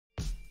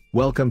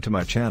Welcome to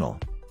my channel.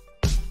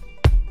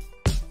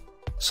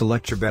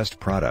 Select your best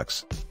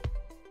products.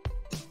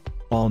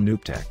 All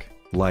noob tech.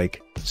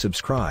 Like,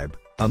 subscribe,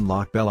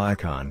 unlock bell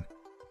icon.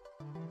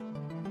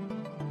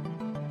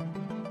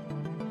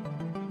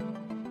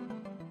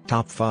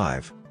 Top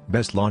 5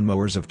 Best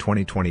Lawnmowers of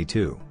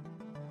 2022.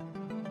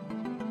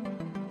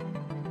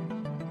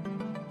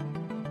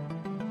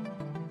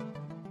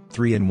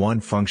 Three-in-one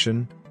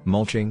function,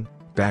 mulching,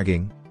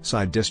 bagging,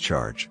 side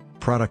discharge.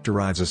 Product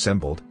arrives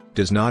assembled,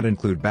 does not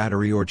include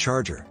battery or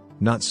charger,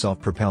 not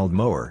self-propelled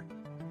mower.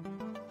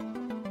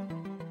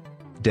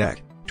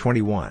 Deck,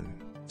 21.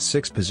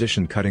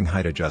 6-position cutting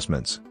height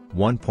adjustments,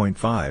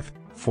 1.5,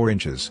 4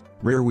 inches,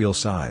 rear wheel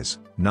size,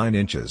 9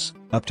 inches,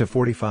 up to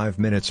 45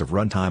 minutes of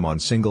runtime on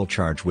single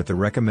charge with the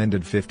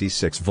recommended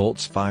 56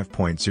 volts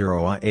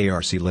 5.0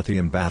 ARC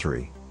lithium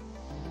battery.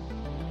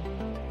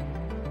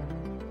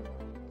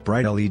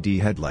 Bright LED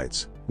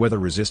headlights,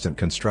 weather-resistant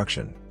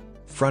construction.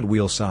 Front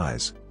wheel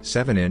size,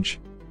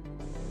 7-inch.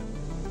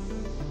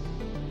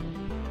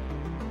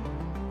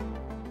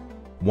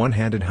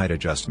 One-handed height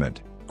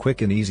adjustment,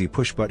 quick and easy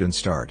push-button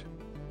start.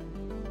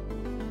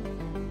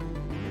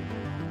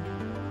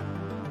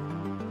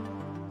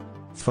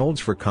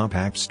 Folds for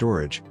compact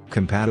storage,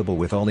 compatible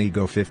with all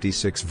Ego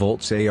 56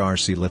 volts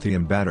ARC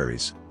lithium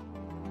batteries.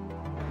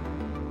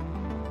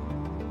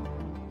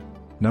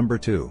 Number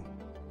 2.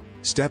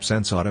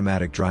 StepSense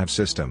Automatic Drive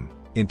System,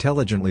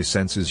 intelligently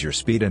senses your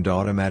speed and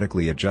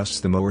automatically adjusts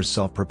the mower's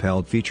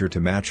self-propelled feature to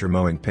match your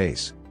mowing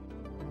pace.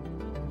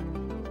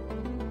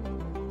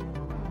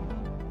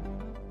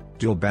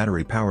 Dual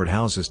battery powered,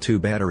 houses 2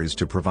 batteries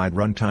to provide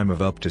runtime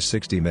of up to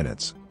 60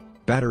 minutes.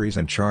 Batteries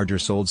and charger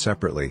sold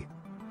separately.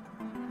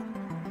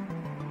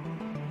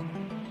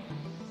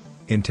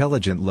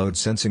 Intelligent load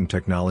sensing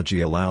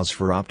technology allows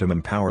for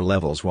optimum power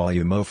levels while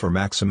you mow for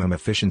maximum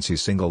efficiency.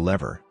 Single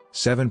lever,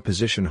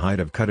 7-position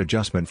height of cut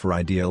adjustment for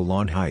ideal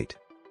lawn height.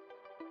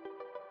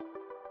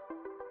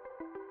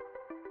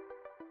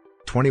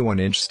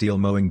 21-inch steel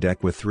mowing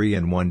deck with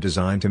 3-in-1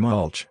 designed to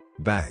mulch,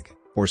 bag,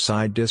 or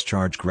side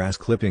discharge grass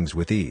clippings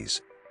with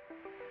ease.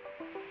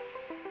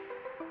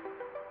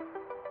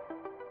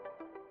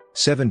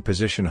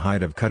 7-position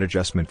height of cut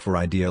adjustment for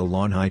ideal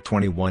lawn height.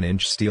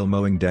 21-inch steel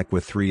mowing deck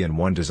with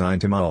 3-in-1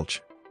 designed to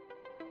mulch.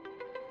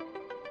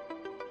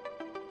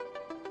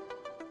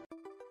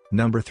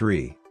 Number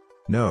 3.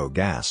 No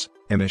gas,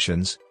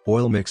 emissions,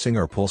 oil mixing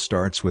or pull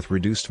starts with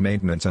reduced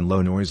maintenance and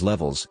low noise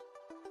levels.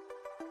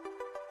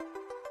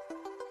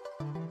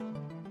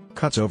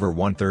 Cuts over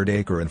 1/3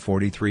 acre in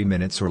 43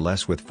 minutes or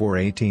less with 4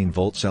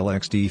 18-volt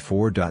LXD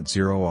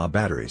 4.0 Ah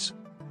batteries.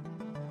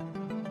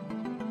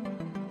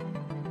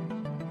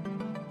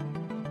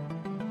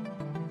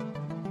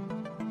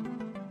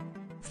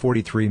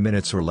 "43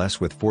 minutes or less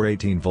with 4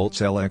 18-volt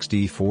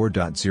LXD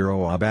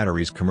 4.0 Ah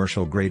batteries."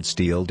 Commercial grade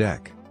steel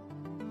deck.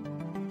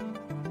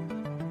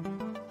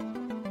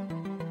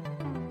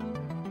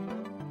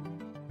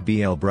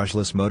 BL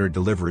brushless motor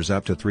delivers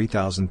up to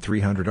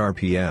 3,300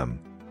 RPM.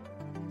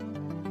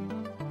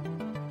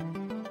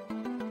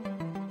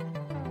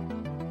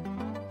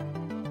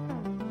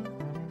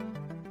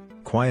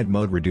 Quiet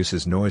mode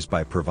reduces noise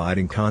by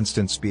providing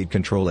constant speed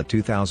control at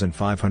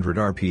 2,500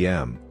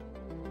 RPM.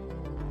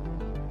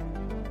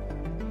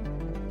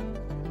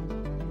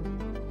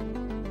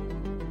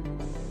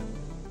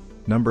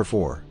 Number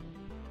 4.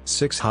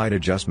 6 height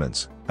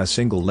adjustments. A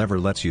single lever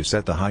lets you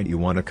set the height you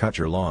want to cut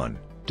your lawn,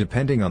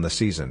 depending on the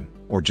season,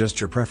 or just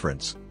your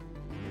preference.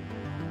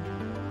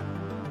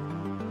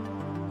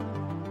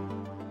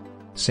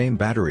 Same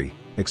battery,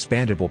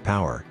 expandable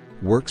power.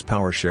 Works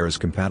Power Share is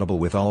compatible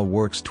with all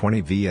Works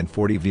 20V and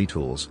 40V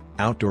tools,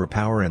 outdoor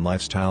power and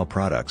lifestyle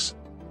products.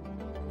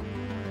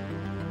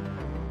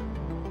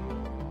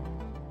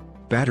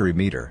 Battery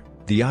meter.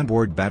 The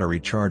onboard battery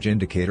charge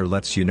indicator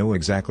lets you know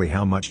exactly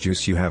how much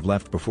juice you have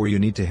left before you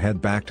need to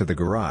head back to the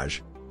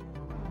garage.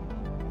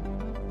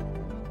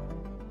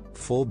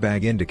 Full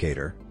bag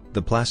indicator.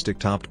 The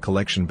plastic-topped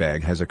collection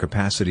bag has a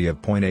capacity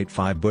of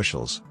 0.85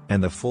 bushels,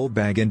 and the full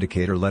bag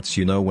indicator lets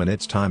you know when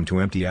it's time to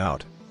empty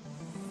out.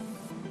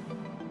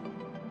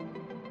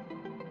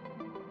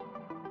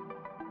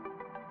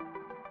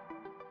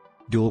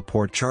 Dual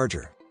port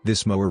charger.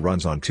 This mower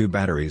runs on 2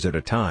 batteries at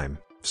a time,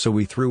 so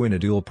we threw in a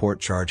dual port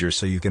charger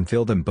so you can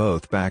fill them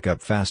both back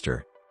up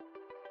faster.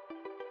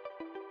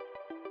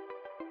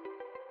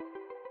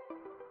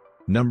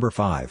 Number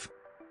 5.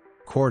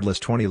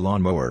 Cordless 20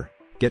 lawn mower.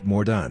 Get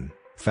more done,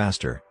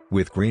 faster,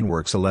 with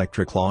Greenworks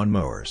electric lawn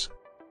mowers.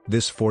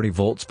 This 40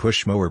 volts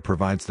push mower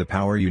provides the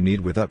power you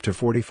need with up to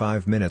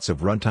 45 minutes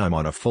of runtime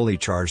on a fully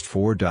charged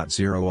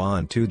 4.0 Ah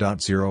and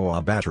 2.0 Ah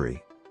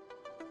battery.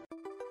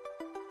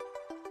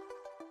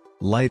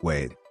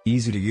 Lightweight,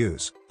 easy to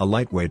use. A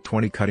lightweight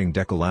 20 cutting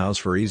deck allows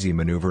for easy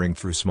maneuvering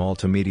through small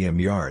to medium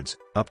yards,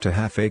 up to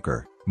 ½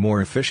 acre,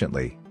 more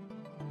efficiently.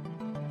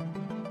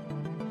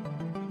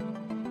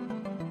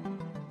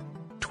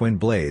 Twin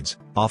blades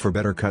offer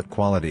better cut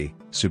quality,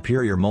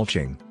 superior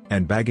mulching,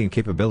 and bagging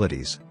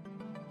capabilities.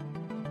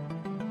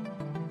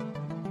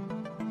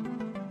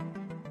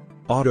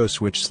 Auto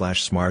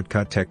switch/smart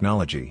cut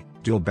technology.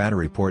 Dual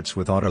battery ports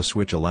with auto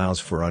switch allows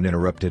for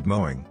uninterrupted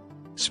mowing.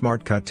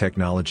 Smart cut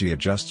technology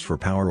adjusts for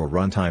power or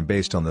runtime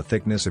based on the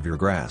thickness of your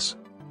grass.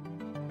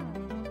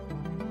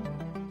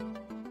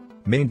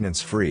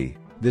 Maintenance-free.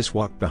 This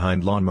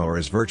walk-behind lawnmower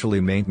is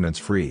virtually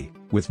maintenance-free,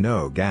 with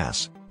no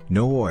gas,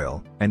 no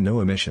oil, and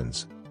no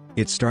emissions.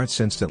 It starts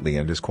instantly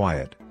and is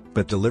quiet,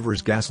 but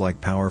delivers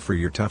gas-like power for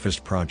your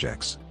toughest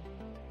projects.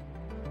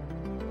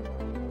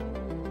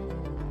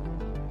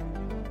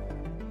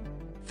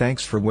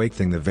 Thanks for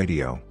watching the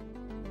video.